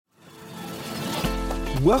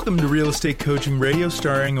Welcome to Real Estate Coaching Radio,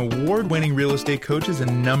 starring award-winning real estate coaches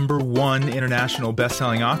and #1 international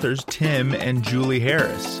best-selling authors, Tim and Julie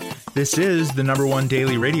Harris. This is the #1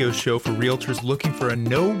 daily radio show for realtors looking for a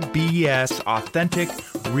no BS, authentic,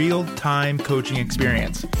 real-time coaching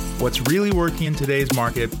experience. What's really working in today's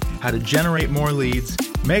market, how to generate more leads,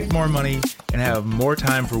 make more money, and have more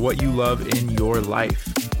time for what you love in your life.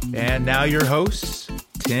 And now your hosts,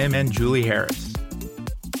 Tim and Julie Harris.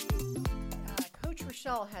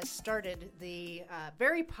 Has started the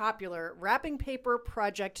very popular Wrapping Paper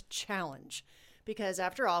Project Challenge because,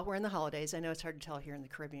 after all, we're in the holidays. I know it's hard to tell here in the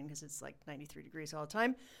Caribbean because it's like 93 degrees all the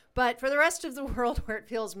time. But for the rest of the world where it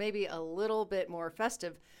feels maybe a little bit more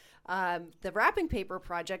festive, the Wrapping Paper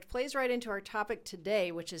Project plays right into our topic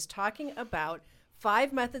today, which is talking about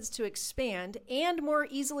 5 methods to expand and more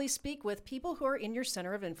easily speak with people who are in your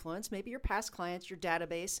center of influence, maybe your past clients, your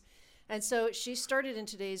database. And so she started in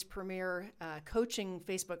today's premier coaching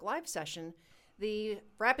Facebook Live session, the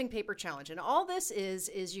Wrapping Paper Challenge. And all this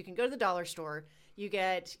is you can go to the dollar store, you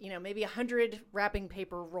get, maybe 100 wrapping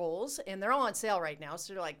paper rolls, and they're all on sale right now.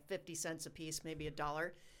 So they're like 50 cents a piece, maybe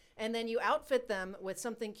 $1. And then you outfit them with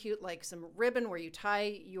something cute like some ribbon where you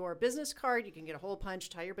tie your business card. You can get a hole punch,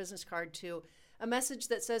 tie your business card to a message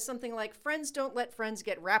that says something like, "Friends don't let friends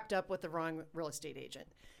get wrapped up with the wrong real estate agent.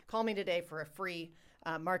 Call me today for a free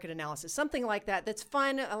market analysis," something like that. That's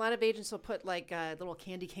fun. A lot of agents will put like a little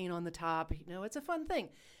candy cane on the top. It's a fun thing.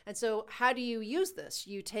 And so how do you use this?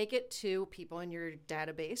 You take it to people in your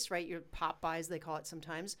database, right? Your pop buys, they call it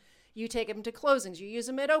sometimes. You take them to closings. You use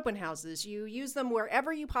them at open houses. You use them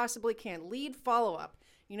wherever you possibly can. Lead follow-up.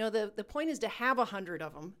 The point is to have 100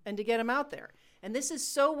 of them and to get them out there. And this is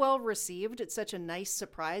so well received. It's such a nice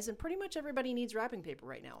surprise. And pretty much everybody needs wrapping paper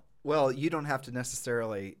right now. Well, you don't have to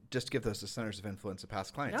necessarily just give those to centers of influence of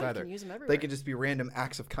past clients either. You can use them everywhere. They can just be random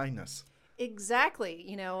acts of kindness.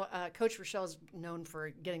 Exactly. Coach Rochelle's known for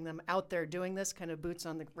getting them out there doing this, kind of boots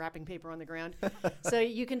on the wrapping paper on the ground. So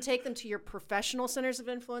you can take them to your professional centers of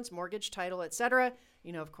influence, mortgage, title, etc.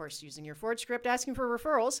 Of course, using your Ford script, asking for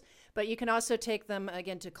referrals. But you can also take them,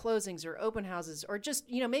 again, to closings or open houses, or just,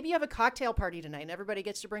 maybe you have a cocktail party tonight and everybody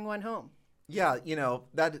gets to bring one home. Yeah,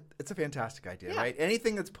 that it's a fantastic idea, right?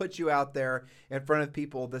 Anything that's put you out there in front of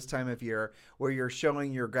people this time of year where you're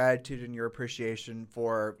showing your gratitude and your appreciation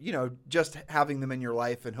for, just having them in your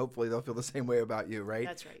life, and hopefully they'll feel the same way about you, right?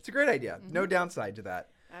 That's right. It's a great idea. Mm-hmm. No downside to that.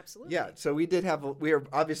 Absolutely. Yeah, so we are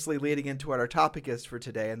obviously leading into what our topic is for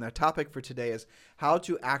today, and the topic for today is how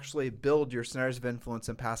to actually build your centers of influence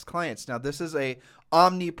and past clients. Now, this is a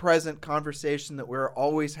omnipresent conversation that we're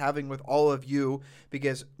always having with all of you,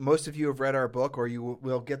 because most of you have read our book, or you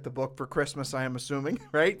will get the book for Christmas, I am assuming,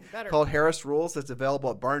 right? Called Harris Rules. It's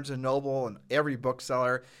available at Barnes & Noble and every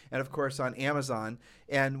bookseller, and of course on Amazon.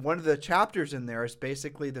 And one of the chapters in there is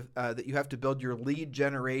basically that you have to build your lead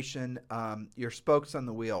generation, your spokes on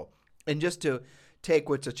the wheel. And just to take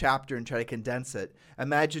what's a chapter and try to condense it,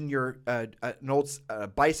 imagine you're an old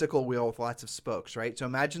bicycle wheel with lots of spokes, right? So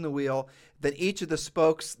imagine the wheel, then each of the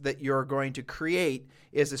spokes that you're going to create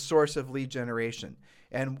is a source of lead generation.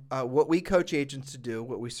 And what we coach agents to do,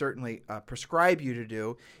 what we certainly prescribe you to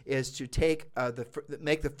do, is to take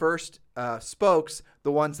make the first spokes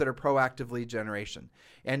the ones that are proactive lead generation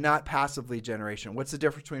and not passive lead generation. What's the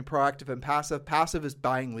difference between proactive and passive? Passive is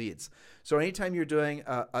buying leads. So anytime you're doing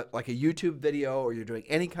like a YouTube video, or you're doing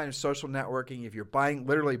any kind of social networking, if you're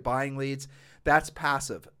literally buying leads, that's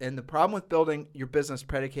passive. And the problem with building your business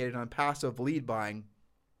predicated on passive lead buying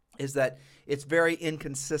is that it's very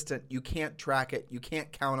inconsistent. You can't track it. You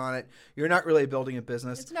can't count on it. You're not really building a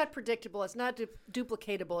business. It's not predictable. It's not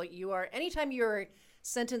duplicatable. Anytime your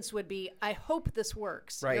sentence would be, "I hope this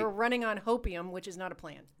works." Right. You're running on hopium, which is not a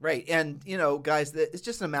plan. Right. And, guys, it's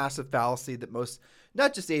just a massive fallacy that most,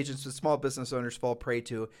 not just agents, but small business owners fall prey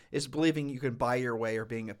to, is believing you can buy your way or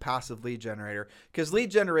being a passive lead generator. Because lead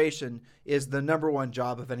generation is the #1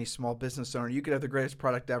 job of any small business owner. You could have the greatest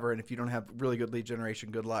product ever, and if you don't have really good lead generation,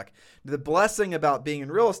 good luck. The blessing about being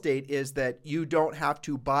in real estate is that you don't have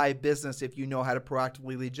to buy business if you know how to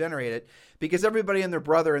proactively lead generate it, because everybody and their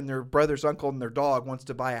brother and their brother's uncle and their dog wants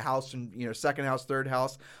to buy a house, and second house, third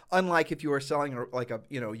house. Unlike if you were selling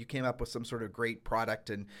you came up with some sort of great product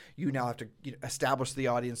and you now have to establish the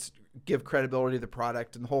audience, give credibility to the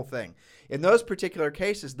product and the whole thing. In those particular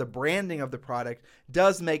cases, the branding of the product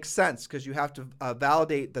does make sense because you have to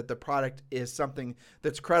validate that the product is something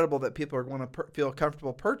that's credible that people are going to feel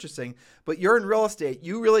comfortable purchasing. But you're in real estate.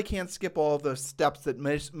 You really can't skip all of those steps that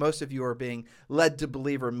most of you are being led to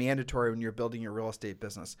believe are mandatory when you're building your real estate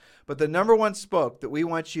business. But the number one spoke that we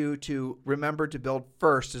want you to remember to build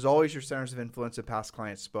first is always your centers of influence and past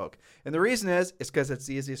clients spoke. And the reason is because it's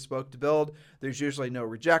the easiest spoke to build. There's usually no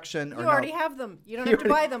rejection. You already have them. You don't have to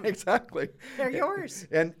buy them. Exactly. They're yours.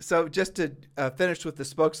 And so just to finish with the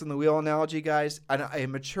spokes in the wheel analogy, guys, a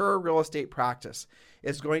mature real estate practice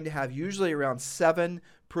is going to have usually around 7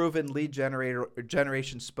 proven lead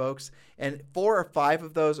generation spokes, and 4 or 5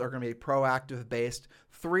 of those are going to be proactive based.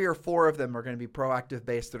 3 or 4 of them are going to be proactive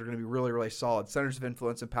based that are going to be really, really solid. Centers of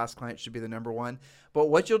influence and past clients should be the number one. But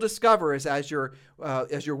what you'll discover is as your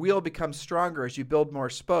wheel becomes stronger, as you build more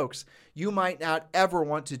spokes, you might not ever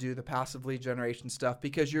want to do the passive lead generation stuff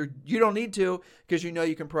because you don't need to, because you know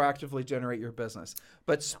you can proactively generate your business.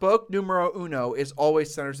 But spoke numero uno is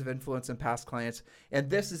always centers of influence and past clients, and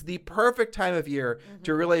this is the perfect time of year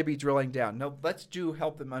to really be drilling down. Now let's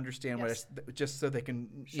help them understand what it's, just so they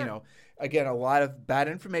can, again, a lot of bad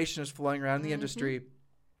information is flowing around the industry.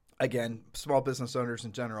 Again, small business owners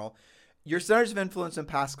in general. Your centers of influence and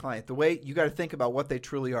past client, the way you got to think about what they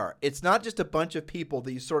truly are. It's not just a bunch of people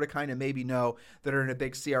that you sort of kind of maybe know that are in a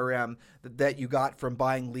big CRM that you got from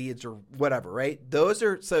buying leads or whatever, right?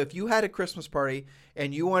 So if you had a Christmas party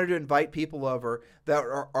and you wanted to invite people over that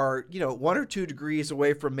are 1 or 2 degrees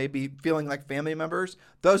away from maybe feeling like family members,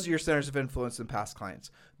 those are your centers of influence and past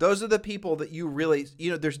clients. Those are the people that you really,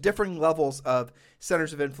 there's differing levels of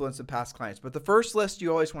centers of influence and past clients. But the first list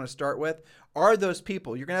you always want to start with are those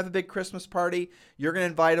people. You're going to have a big Christmas party. You're going to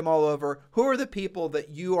invite them all over. Who are the people that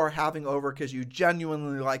you are having over because you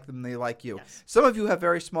genuinely like them, they like you? Yes. Some of you have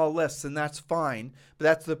very small lists, and that's fine, but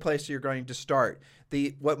that's the place you're going to start.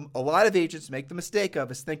 What a lot of agents make the mistake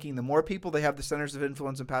of is thinking the more people they have the centers of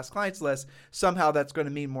influence and past clients list, somehow that's going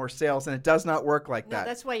to mean more sales, and it does not work like that.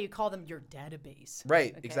 That's why you call them your database.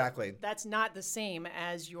 Right, okay? exactly. That's not the same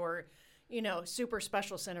as your super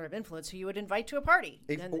special center of influence who you would invite to a party.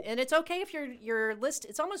 And it's okay if your list,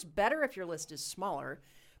 it's almost better if your list is smaller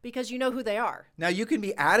because you know who they are. Now, you can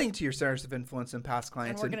be adding to your centers of influence and past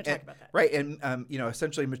clients. And we're going to talk about that. Right, and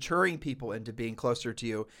essentially maturing people into being closer to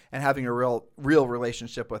you and having a real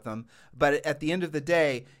relationship with them. But at the end of the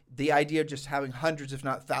day, the idea of just having hundreds, if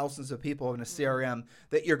not thousands of people in a CRM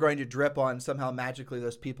that you're going to drip on, somehow magically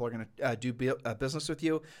those people are going to do business with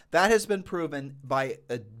you, that has been proven by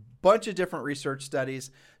a bunch of different research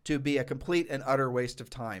studies to be a complete and utter waste of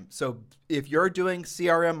time. So if you're doing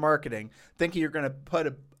CRM marketing, thinking you're going to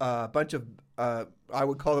put a bunch of, I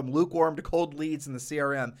would call them lukewarm to cold leads in the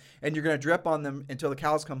CRM, and you're going to drip on them until the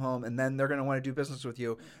cows come home, and then they're going to want to do business with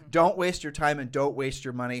you. Don't waste your time and don't waste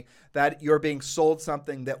your money. That you're being sold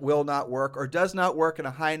something that will not work or does not work in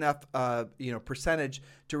a high enough percentage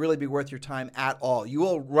to really be worth your time at all. You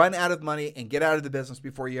will run out of money and get out of the business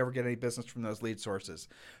before you ever get any business from those lead sources.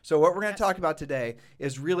 So what we're going to talk about today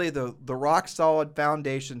is really the rock solid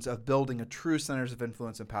foundations of building a true centers of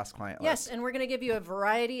influence and past client list. Yes, and we're going to give you a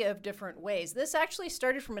variety of different ways. This actually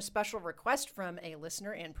started from a special request from a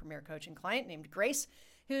listener and Premier Coaching client named Grace,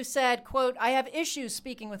 who said, quote, "I have issues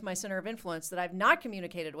speaking with my center of influence that I've not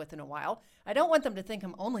communicated with in a while. I don't want them to think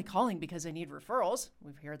I'm only calling because I need referrals."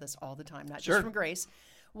 We hear this all the time, not just from Grace.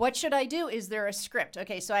 What should I do? Is there a script?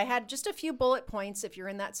 Okay, so I had just a few bullet points if you're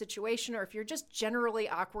in that situation or if you're just generally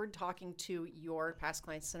awkward talking to your past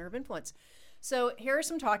client's center of influence. So here are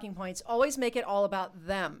some talking points. Always make it all about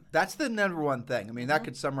them. That's the number one thing. I mean, that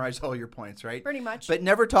could summarize all your points, right? Pretty much. But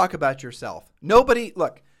never talk about yourself. Nobody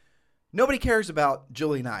cares about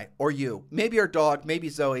Julie and I or you. Maybe our dog, maybe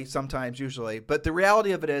Zoe sometimes, usually. But the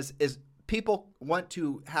reality of it is people want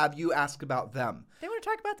to have you ask about them. They want to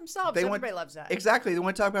talk about themselves. Everybody loves that. Exactly. They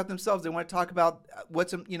want to talk about themselves. They want to talk about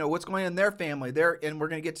what's going on in their family. And we're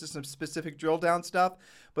going to get to some specific drill down stuff.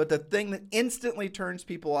 But the thing that instantly turns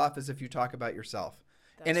people off is if you talk about yourself.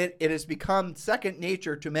 And it has become second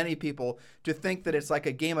nature to many people to think that it's like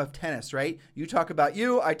a game of tennis, right? You talk about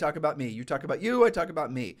you, I talk about me. You talk about you, I talk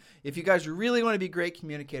about me. If you guys really want to be great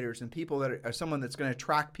communicators and people that are someone that's going to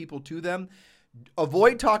attract people to them,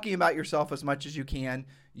 avoid talking about yourself as much as you can.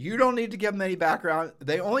 You don't need to give them any background.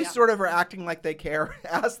 They only sort of are acting like they care.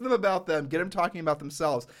 Ask them about them. Get them talking about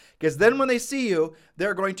themselves. Because then when they see you,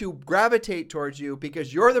 they're going to gravitate towards you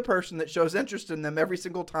because you're the person that shows interest in them every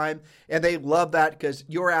single time. And they love that because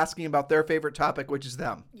you're asking about their favorite topic, which is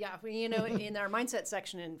them. Yeah. In our mindset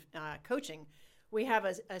section in coaching, we have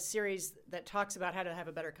a series that talks about how to have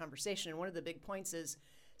a better conversation. And one of the big points is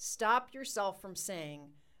stop yourself from saying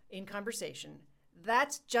in conversation,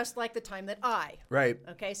 that's just like the time that I. Right.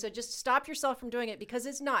 Okay, so just stop yourself from doing it because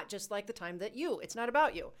it's not just like the time that you. It's not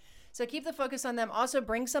about you. So keep the focus on them. Also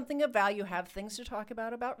bring something of value. Have things to talk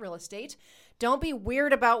about real estate. Don't be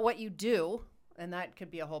weird about what you do. And that could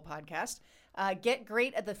be a whole podcast. Get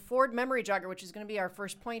great at the Ford memory jogger, which is going to be our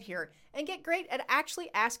first point here, and get great at actually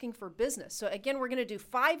asking for business. So again, we're going to do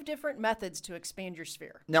 5 different methods to expand your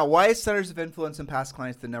sphere. Now, why is Centers of Influence and Past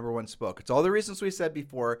Clients the number one spoke? It's all the reasons we said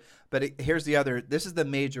before, but here's the other. This is the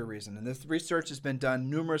major reason, and this research has been done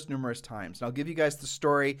numerous times. And I'll give you guys the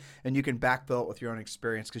story, and you can backfill it with your own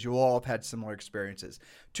experience because you all have had similar experiences.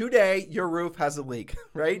 Today, your roof has a leak,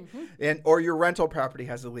 right? Or your rental property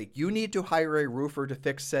has a leak. You need to hire a roofer to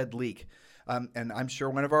fix said leak. And I'm sure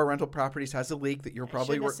one of our rental properties has a leak that you're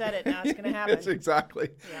probably... I shouldn't have said it. Now it's going to happen. Yes, exactly.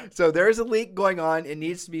 Yeah. So there's a leak going on. It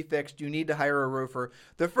needs to be fixed. You need to hire a roofer.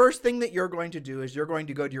 The first thing that you're going to do is you're going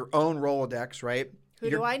to go to your own Rolodex, right? Who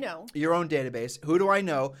do I know? Your own database. Who do I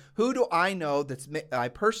know? Who do I know I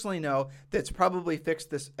personally know that's probably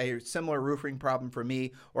fixed a similar roofing problem for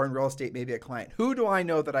me, or in real estate, maybe a client? Who do I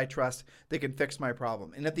know that I trust that can fix my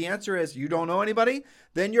problem? And if the answer is you don't know anybody,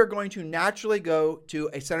 then you're going to naturally go to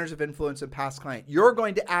a Centers of Influence and Past Client. You're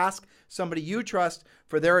going to ask somebody you trust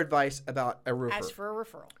for their advice about a roofer. Ask for a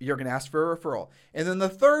referral. You're going to ask for a referral. And then the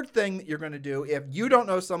third thing that you're going to do, if you don't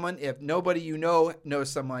know someone, if nobody you know knows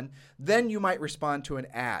someone, then you might respond to an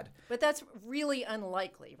ad. But that's really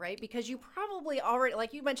unlikely, right? Because you probably already,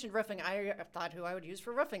 like you mentioned roofing, I thought who I would use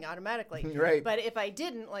for roofing automatically. Right. But if I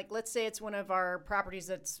didn't, like let's say it's one of our properties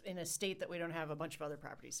that's in a state that we don't have a bunch of other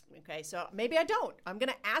properties. Okay, so maybe I don't. I'm going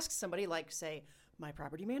to ask somebody like, say, my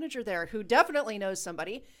property manager there who definitely knows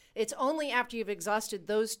somebody. It's only after you've exhausted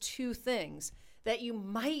those 2 things that you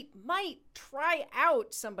might try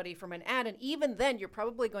out somebody from an ad. And even then, you're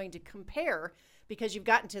probably going to compare because you've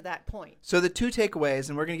gotten to that point. So the 2 takeaways,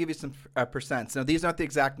 and we're going to give you some percents. Now, these aren't the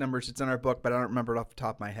exact numbers. It's in our book, but I don't remember it off the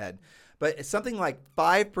top of my head. But it's something like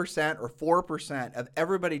 5% or 4% of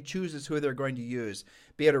everybody chooses who they're going to use,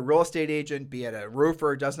 be it a real estate agent, be it a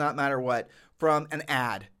roofer, does not matter what, from an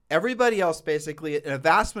ad. Everybody else, basically, a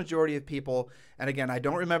vast majority of people, and again, I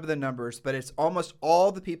don't remember the numbers, but it's almost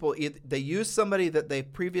all the people, they use somebody that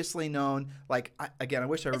they've previously known. Like, I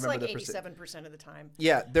wish I remember the percent. It's like 87% of the time.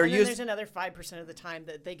 Yeah. And then there's another 5% of the time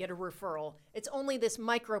that they get a referral. It's only this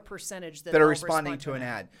micro percentage that are responding to an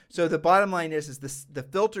ad. So the bottom line is the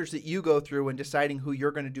filters that you go through when deciding who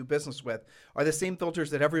you're going to do business with are the same filters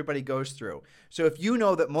that everybody goes through. So if you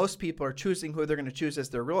know that most people are choosing who they're going to choose as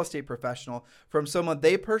their real estate professional from someone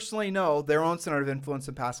they personally know, their own Center of Influence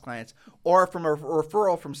and Past Clients, or from a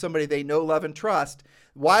referral from somebody they know, love, and trust,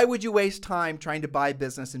 why would you waste time trying to buy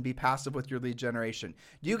business and be passive with your lead generation?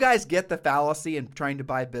 Do you guys get the fallacy in trying to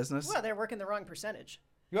buy business? Well, they're working the wrong percentage.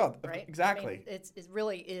 Yeah, right? exactly. I mean, it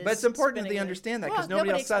really is. But it's important that they understand that because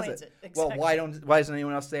nobody else says it. Exactly. Well, why doesn't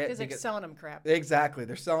anyone else say it? Because they're selling them crap. Exactly.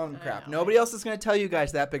 They're selling them crap. Nobody else is going to tell you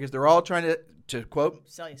guys that because they're all trying to quote,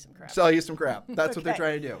 sell you some crap. Sell you some crap. That's what they're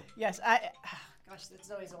trying to do. Yes. Gosh, that's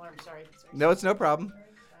Zoe's alarm. Sorry. No, it's no problem.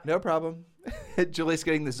 No problem. Julie's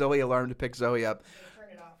getting the Zoe alarm to pick Zoe up. Turn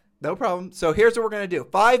it off. No problem. So here's what we're going to do.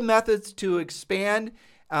 5 methods to expand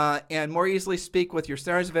and more easily speak with your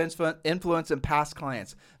Centers of Influence and Past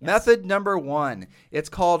Clients. Yes. Method number 1. It's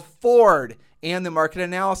called Ford and the market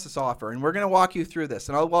analysis offer. And we're going to walk you through this.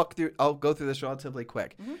 And I'll go through this relatively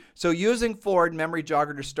quick. Mm-hmm. So using Ford memory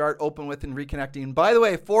jogger to start open with and reconnecting. And by the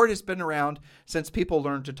way, Ford has been around since people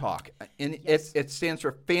learned to talk. And yes. it stands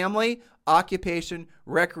for family, occupation,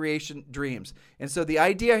 recreation, dreams. And so the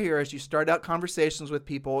idea here is you start out conversations with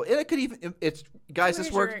people. And it could even, it's, guys,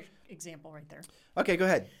 this works. Example right there. Okay, go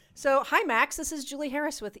ahead. So, hi, Max. This is Julie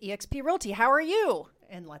Harris with eXp Realty. How are you?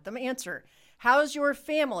 And let them answer. How's your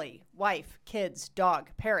family, wife, kids,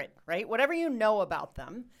 dog, parrot, right? Whatever you know about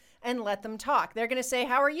them, and let them talk. They're going to say,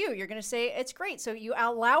 how are you? You're going to say, it's great. So you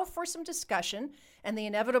allow for some discussion and the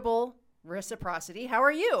inevitable reciprocity. How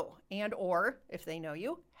are you? And or, if they know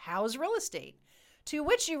you, how's real estate? To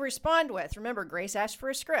which you respond with, remember, Grace asked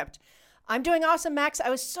for a script. I'm doing awesome, Max.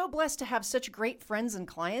 I was so blessed to have such great friends and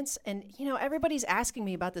clients. And, everybody's asking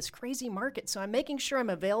me about this crazy market. So I'm making sure I'm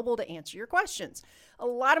available to answer your questions. A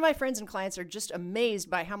lot of my friends and clients are just amazed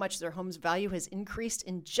by how much their home's value has increased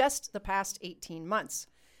in just the past 18 months.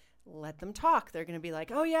 Let them talk. They're going to be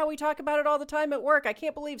like, oh, yeah, we talk about it all the time at work. I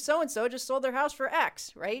can't believe so-and-so just sold their house for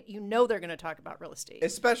X, right? They're going to talk about real estate.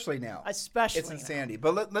 Especially now. It's insanity.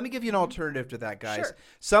 But let me give you an alternative to that, guys. Sure.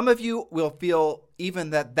 Some of you will feel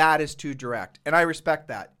even that is too direct, and I respect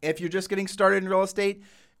that. If you're just getting started in real estate,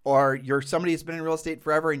 or you're somebody who's been in real estate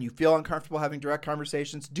forever and you feel uncomfortable having direct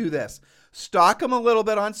conversations, do this. Stalk them a little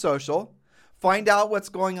bit on social. Find out what's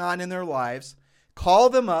going on in their lives. Call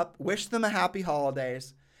them up. Wish them a happy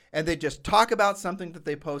holidays. And they just talk about something that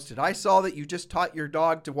they posted. I saw that you just taught your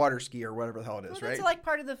dog to water ski or whatever the hell it is, right? It's like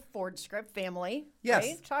part of the Ford script family. Yes.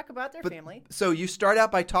 Right? Talk about their family. So you start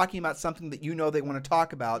out by talking about something that you know they want to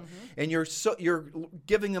talk about, and you're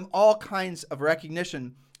giving them all kinds of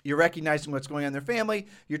recognition. You're recognizing what's going on in their family.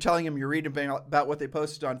 You're telling them you're reading about what they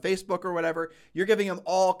posted on Facebook or whatever. You're giving them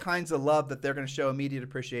all kinds of love that they're going to show immediate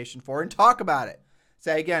appreciation for, and talk about it.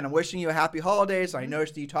 Say again, I'm wishing you a happy holidays. I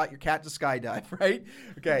noticed that you taught your cat to skydive, right?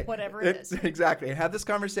 Okay. Whatever it is. Exactly. And have this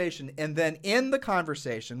conversation. And then end the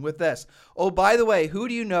conversation with this. Oh, by the way, who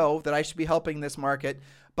do you know that I should be helping this market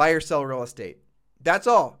buy or sell real estate? That's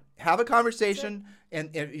all. Have a conversation. And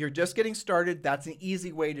if you're just getting started, that's an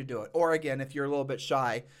easy way to do it. Or again, if you're a little bit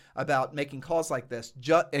shy about making calls like this,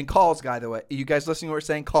 and calls, by the way, you guys listening to what we're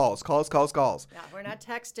saying? Calls. Yeah, we're not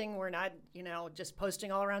texting. We're not, just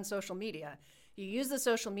posting all around social media. You use the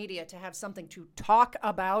social media to have something to talk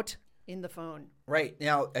about in the phone. Right.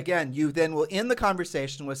 Now, again, you then will end the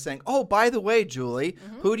conversation with saying, oh, by the way, Julie,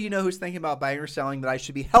 who do you know who's thinking about buying or selling that I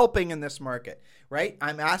should be helping in this market? Right?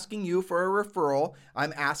 I'm asking you for a referral.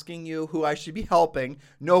 I'm asking you who I should be helping.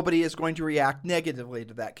 Nobody is going to react negatively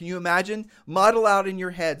to that. Can you imagine? Model out in your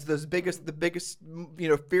heads the biggest,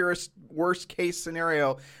 fiercest, worst case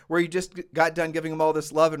scenario where you just got done giving them all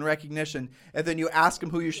this love and recognition, and then you ask them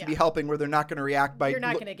who you should be helping where they're not going to react by... You're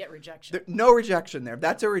not going to get rejection. No rejection there.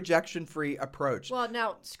 That's a rejection-free approach. Well,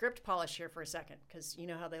 now, script polish here for a second, because you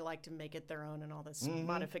know how they like to make it their own and all this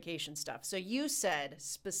modification stuff. So you said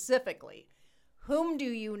specifically, whom do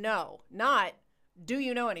you know? Not, do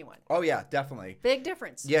you know anyone? Oh, yeah, definitely. Big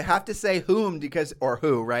difference. You have to say whom or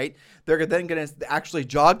who, right? They're then going to actually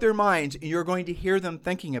jog their minds, and you're going to hear them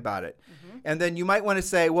thinking about it. And then you might want to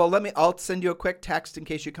say, well, I'll send you a quick text in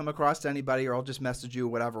case you come across anybody, or I'll just message you,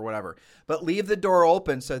 whatever. But leave the door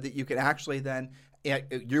open so that you can actually then...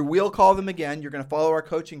 You will call them again. You're going to follow our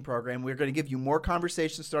coaching program. We're going to give you more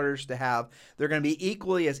conversation starters to have. They're going to be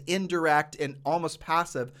equally as indirect and almost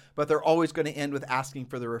passive, but they're always going to end with asking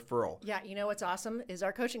for the referral. Yeah, you know what's awesome is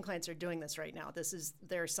our coaching clients are doing this right now. This is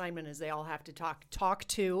their assignment is they all have to talk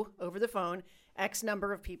to over the phone X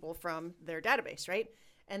number of people from their database, right?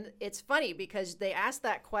 And it's funny because they ask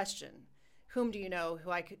that question. Whom do you know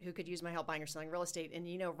who could use my help buying or selling real estate? And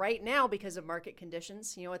right now, because of market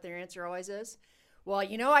conditions, you know what their answer always is? Well,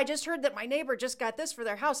 I just heard that my neighbor just got this for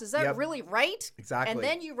their house. Is that really right? Exactly. And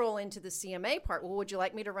then you roll into the CMA part. Well, would you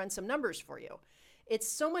like me to run some numbers for you? It's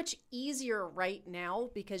so much easier right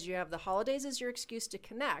now because you have the holidays as your excuse to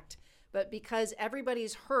connect. But because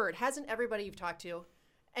everybody's heard, hasn't everybody you've talked to,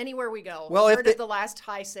 anywhere we go, heard of the last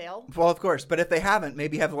high sale? Well, of course. But if they haven't,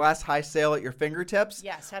 maybe have the last high sale at your fingertips.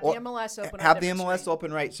 Yes, have the MLS open. Have the MLS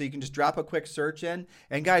open, right, so you can just drop a quick search in.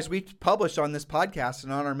 And guys, we publish on this podcast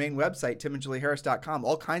and on our main website, timandjulieharris.com,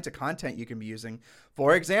 all kinds of content you can be using.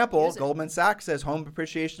 For example, Goldman Sachs says home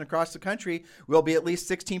appreciation across the country will be at least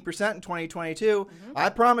 16% in 2022. I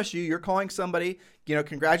promise you're calling somebody,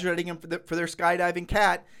 congratulating them for their skydiving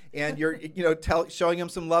cat, and you're, showing them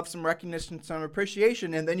some love, some recognition, some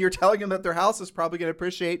appreciation, and then you're telling them that their house is probably going to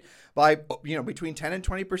appreciate by, between 10 and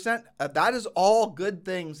 20%. That is all good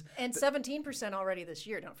things. And 17% already this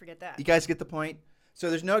year. Don't forget that. You guys get the point? So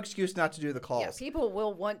there's no excuse not to do the calls. Yeah, people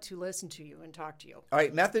will want to listen to you and talk to you. All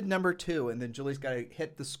right, method number 2, and then Julie's got to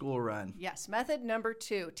hit the school run. Yes, method number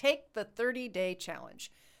 2, take the 30-day challenge.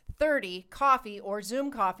 30 coffee or Zoom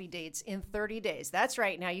coffee dates in 30 days. That's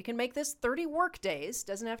right. Now, you can make this 30 work days.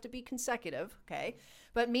 Doesn't have to be consecutive, okay?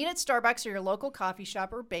 But meet at Starbucks or your local coffee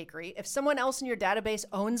shop or bakery. If someone else in your database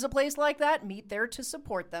owns a place like that, meet there to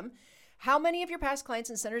support them. How many of your past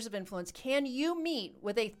clients and centers of influence can you meet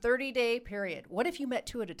with a 30-day period? What if you met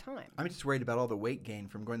 2 at a time? I'm just worried about all the weight gain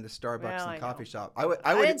from going to Starbucks and coffee shop.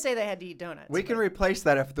 I didn't say they had to eat donuts. We can replace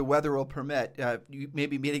that if the weather will permit.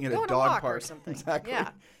 Maybe meeting at a dog park or something. Exactly.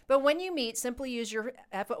 Yeah. But when you meet, simply use your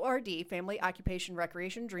FORD, Family Occupation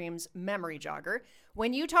Recreation Dreams memory jogger.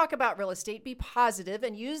 When you talk about real estate, be positive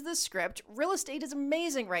and use the script. Real estate is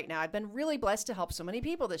amazing right now. I've been really blessed to help so many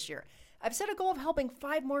people this year. I've set a goal of helping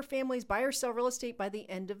 5 more families buy or sell real estate by the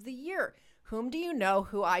end of the year. Whom do you know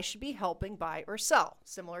who I should be helping buy or sell?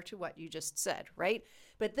 Similar to what you just said, right?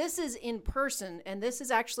 But this is in person, and this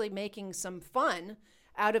is actually making some fun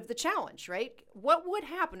out of the challenge, right? What would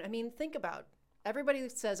happen? I mean, think about everybody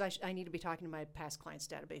says I need to be talking to my past clients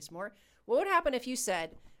database more. What would happen if you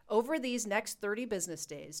said, over these next 30 business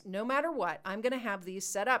days, no matter what, I'm going to have these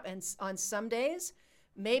set up. And on some days,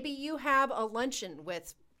 maybe you have a luncheon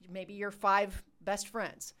with maybe your 5 best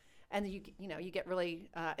friends. And you get really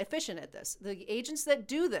efficient at this. The agents that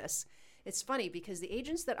do this, it's funny because the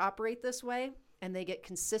agents that operate this way and they get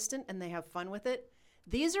consistent and they have fun with it,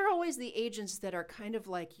 these are always the agents that are kind of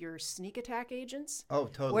like your sneak attack agents. Oh,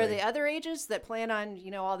 totally. Where the other agents that plan on,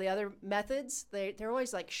 all the other methods, they're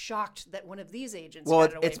always like shocked that one of these agents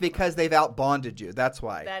got it away it's from because them. they've out-bonded you. That's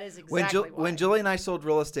why. That is exactly why. When Julie and I sold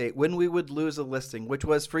real estate, when we would lose a listing, which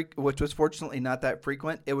was fortunately not that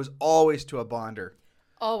frequent, it was always to a bonder.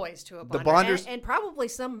 Always to a bonder. The bonders, and probably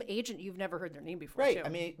some agent you've never heard their name before, right? too. I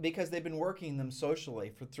mean, because they've been working them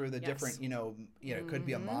socially through the different, it could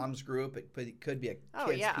be a mom's group, it could be a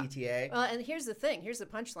kids PTA. Well, and here's the thing. Here's the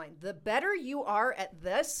punchline. The better you are at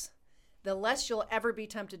this, the less you'll ever be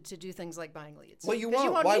tempted to do things like buying leads. Well, you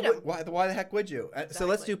 'Cause won't. need 'em. Why the heck would you? Exactly. So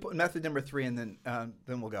let's do method number 3, and then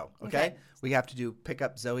we'll go. Okay? We have to pick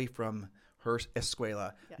up Zoe from her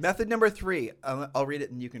escuela. Yes. Method number 3. I'll read it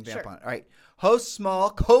and you can vamp Sure. on it. All right. Host small,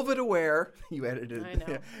 COVID-aware, you edited I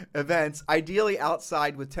know. events, ideally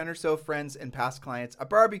outside with 10 or so friends and past clients, a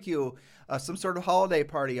barbecue, some sort of holiday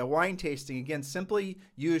party, a wine tasting. Again, simply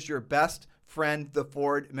use your best friend, the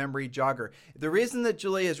Ford Memory Jogger. The reason that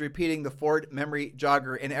Julie is repeating the Ford Memory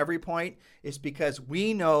Jogger in every point is because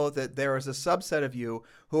we know that there is a subset of you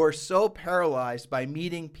who are so paralyzed by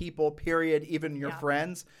meeting people, period, even your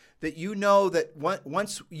friends, that you know that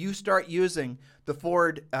once you start using the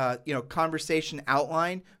Ford, conversation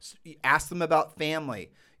outline, ask them about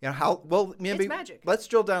family. Maybe It's magic. Let's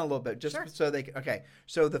drill down a little bit just Sure. so they can. Okay,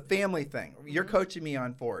 so the family thing. You're coaching me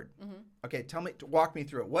on Ford. Okay, walk me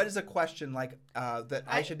through it. What is a question like that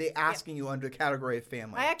I should be asking you under the category of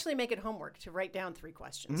family? I actually make it homework to write down 3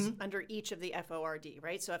 questions under each of the FORD,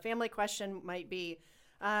 right? So a family question might be,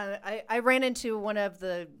 I ran into one of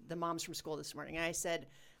the moms from school this morning, and I said,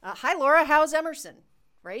 hi, Laura, how's Emerson?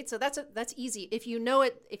 Right? So that's easy. If you know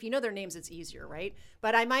their names, it's easier, right?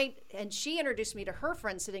 But and she introduced me to her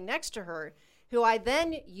friend sitting next to her, who I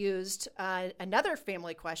then used another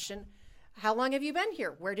family question. How long have you been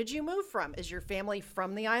here? Where did you move from? Is your family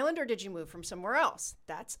from the island or did you move from somewhere else?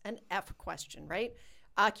 That's an F question, right?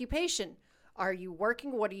 Occupation. Are you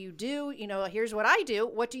working? What do you do? Here's what I do.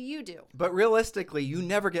 What do you do? But realistically, you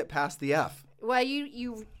never get past the F. Well,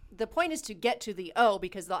 the point is to get to the O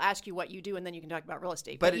because they'll ask you what you do and then you can talk about real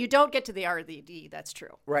estate. But you don't get to the R or the D. That's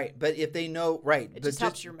true. Right. But if they know, right. It just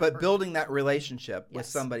helps you remember. But building that relationship with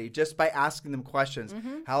somebody just by asking them questions.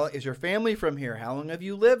 How is your family from here? How long have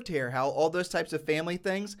you lived here? All those types of family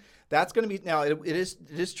things. That's going to be now. It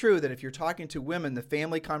is true that if you're talking to women, the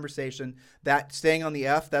family conversation, that staying on the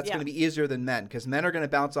F, that's going to be easier than men because men are going to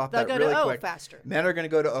bounce off They'll that go really to O quick. faster. Men are going to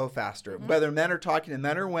go to O faster. Whether men are talking to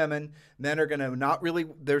men or women, men are going to not really.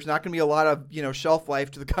 There's not going to be a lot of shelf life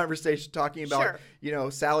to the conversation talking about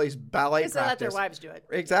Sally's ballet practice. Because they let their wives do it.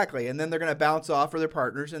 Exactly, and then they're going to bounce off for their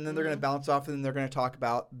partners, and then they're going to bounce off, and then they're going to talk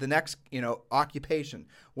about the next occupation.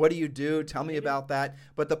 What do you do? Tell me about that.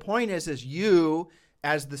 But the point is you,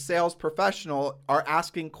 as the sales professional, are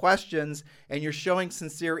asking questions and you're showing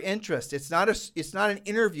sincere interest. It's not an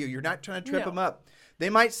interview. You're not trying to trip them up. They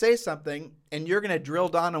might say something and you're going to drill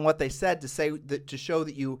down on what they said to show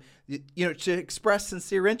that to express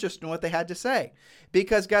sincere interest in what they had to say.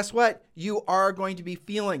 Because guess what? You are going to be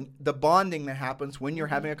feeling the bonding that happens when you're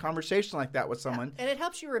having a conversation like that with someone. And it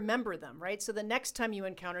helps you remember them, right? So the next time you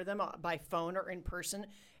encounter them by phone or in person,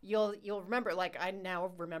 you'll remember. Like I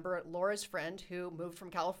now remember Laura's friend who moved from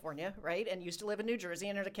California, right, and used to live in New Jersey,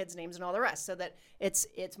 and her kids' names and all the rest. So that it's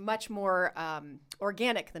much more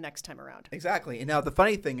organic the next time around. Exactly. And now the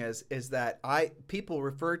funny thing is that people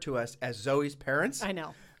refer to us as Zoe's parents. I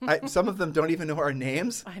know. Some of them don't even know our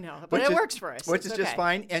names. I know, but it works for us. Which is just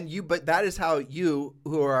fine. But that is how you,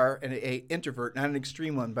 who are an introvert, not an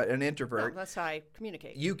extreme one, but an introvert. No, that's how I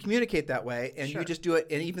communicate. You communicate that way, and you just do it.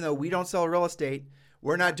 And even though we don't sell real estate,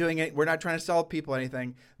 we're not doing it. We're not trying to sell people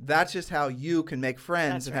anything. That's just how you can make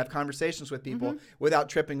friends and have conversations with people without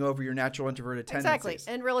tripping over your natural introverted tendencies.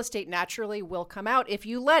 Exactly. And real estate naturally will come out if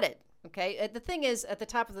you let it. Okay. The thing is, at the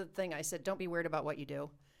top of the thing, I said, don't be weird about what you do.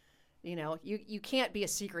 You can't be a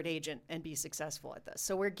secret agent and be successful at this.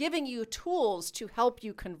 So we're giving you tools to help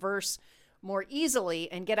you converse more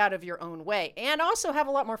easily and get out of your own way and also have a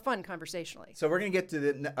lot more fun conversationally. So we're going to get to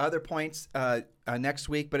the other points next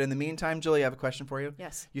week. But in the meantime, Julie, I have a question for you.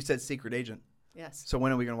 Yes. You said secret agent. Yes. So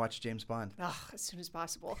when are we going to watch James Bond? Oh, as soon as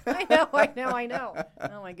possible. I know.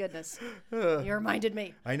 Oh, my goodness. You reminded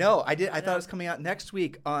me. I know. I did. I thought it was coming out next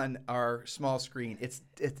week on our small screen. It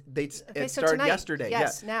started tonight. yesterday.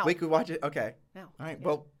 Yes, yeah. now. We could watch it. Okay. No. All right.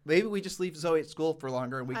 Well, maybe we just leave Zoe at school for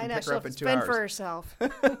longer and we can pick her up in 2 hours. Fend for herself.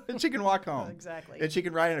 And she can walk home. Exactly. And she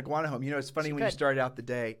can ride an iguana home. You know, it's funny when you started out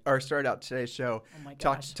today's show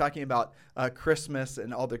talking about Christmas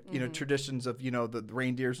and all the traditions of the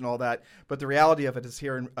reindeers and all that. But the reality of it is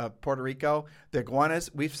here in Puerto Rico, the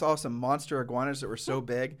iguanas. We saw some monster iguanas that were so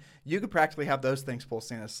big, you could practically have those things pull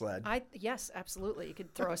Santa's sled. Yes, absolutely. You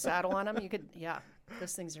could throw a saddle on them. You could,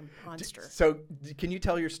 those things are monster. So, can you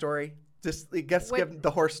tell your story? Just give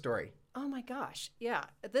the horse story. Oh my gosh, yeah,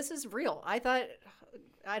 this is real. I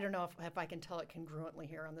don't know if I can tell it congruently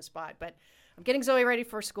here on the spot, but I'm getting Zoe ready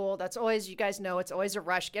for school. That's always, you guys know, it's always a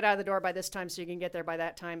rush. Get out of the door by this time so you can get there by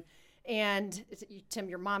that time. And Tim,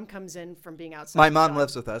 your mom comes in from being outside. My mom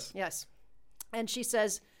lives with us. Yes, and she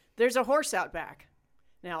says, "There's a horse out back."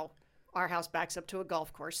 Now, our house backs up to a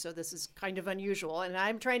golf course, so this is kind of unusual. And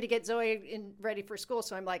I'm trying to get Zoe ready for school,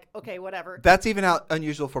 so I'm like, okay, whatever. That's even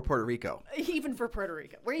unusual for Puerto Rico. Even for Puerto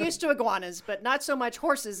Rico. We're used to iguanas, but not so much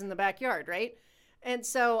horses in the backyard, right? And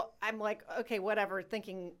so I'm like, okay, whatever,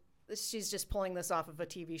 thinking she's just pulling this off of a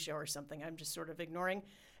TV show or something. I'm just sort of ignoring.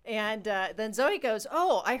 And then Zoe goes,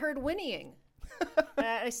 "Oh, I heard whinnying."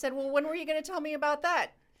 I said, "Well, when were you going to tell me about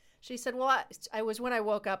that?" She said, "Well, I was when I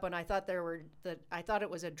woke up and I thought I thought it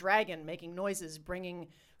was a dragon making noises, bringing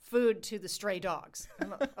food to the stray dogs."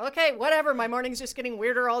 I'm like, okay, whatever. My morning's just getting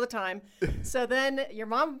weirder all the time. So then your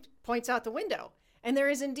mom points out the window, and there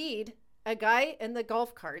is indeed a guy in the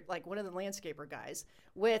golf cart, like one of the landscaper guys,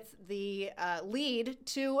 with the lead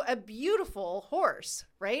to a beautiful horse,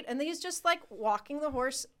 right? And he's just like walking the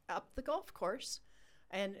horse up the golf course.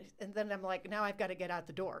 And then I'm like, now I've got to get out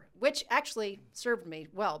the door, which actually served me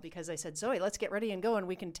well because I said, "Zoe, let's get ready and go, and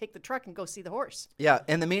we can take the truck and go see the horse." Yeah.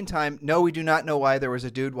 In the meantime, no, we do not know why there was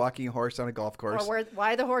a dude walking a horse on a golf course. Or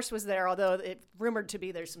why the horse was there, although it rumored to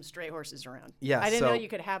be there's some stray horses around. Yeah, I didn't know you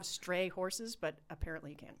could have stray horses, but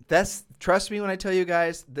apparently you can. Trust me when I tell you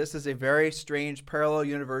guys, this is a very strange parallel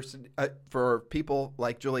universe for people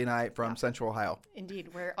like Julie and I from Central Ohio.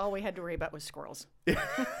 Indeed, where all we had to worry about was squirrels.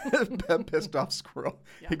 Pissed off squirrel.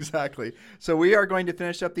 Yeah. Exactly. So we are going to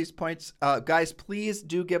finish up these points. Guys, please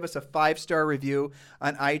do give us a 5-star review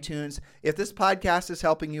on iTunes. If this podcast is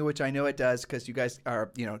helping you, which I know it does because you guys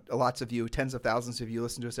are, lots of you, tens of thousands of you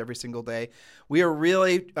listen to us every single day. We are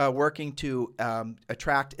really working to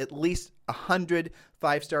attract at least 100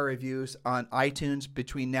 5-star reviews on iTunes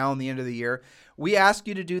between now and the end of the year. We ask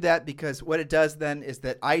you to do that because what it does then is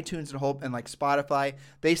that iTunes and like Spotify,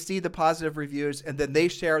 they see the positive reviews and then they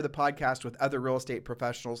share the podcast with other real estate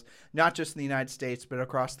professionals, not just in the United States, but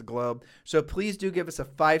across the globe. So please do give us a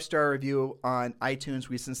 5-star review on iTunes.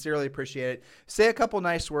 We sincerely appreciate it. Say a couple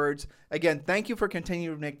nice words. Again, thank you for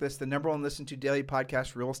continuing to make this the number one listened to daily podcast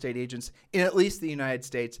for real estate agents in at least the United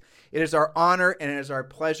States. It is our honor and it is our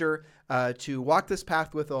pleasure to walk this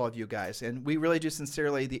path with all of you guys. And we really do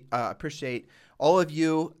sincerely appreciate all of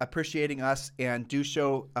you appreciating us and do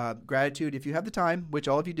show gratitude. If you have the time, which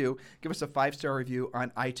all of you do, give us a 5-star review on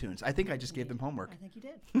iTunes. I think I just gave them homework. I think you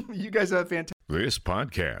did. You guys have a fantastic. This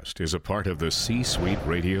podcast is a part of the C-Suite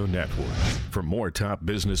Radio Network. For more top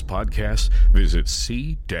business podcasts, visit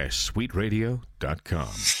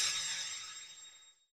c-suiteradio.com.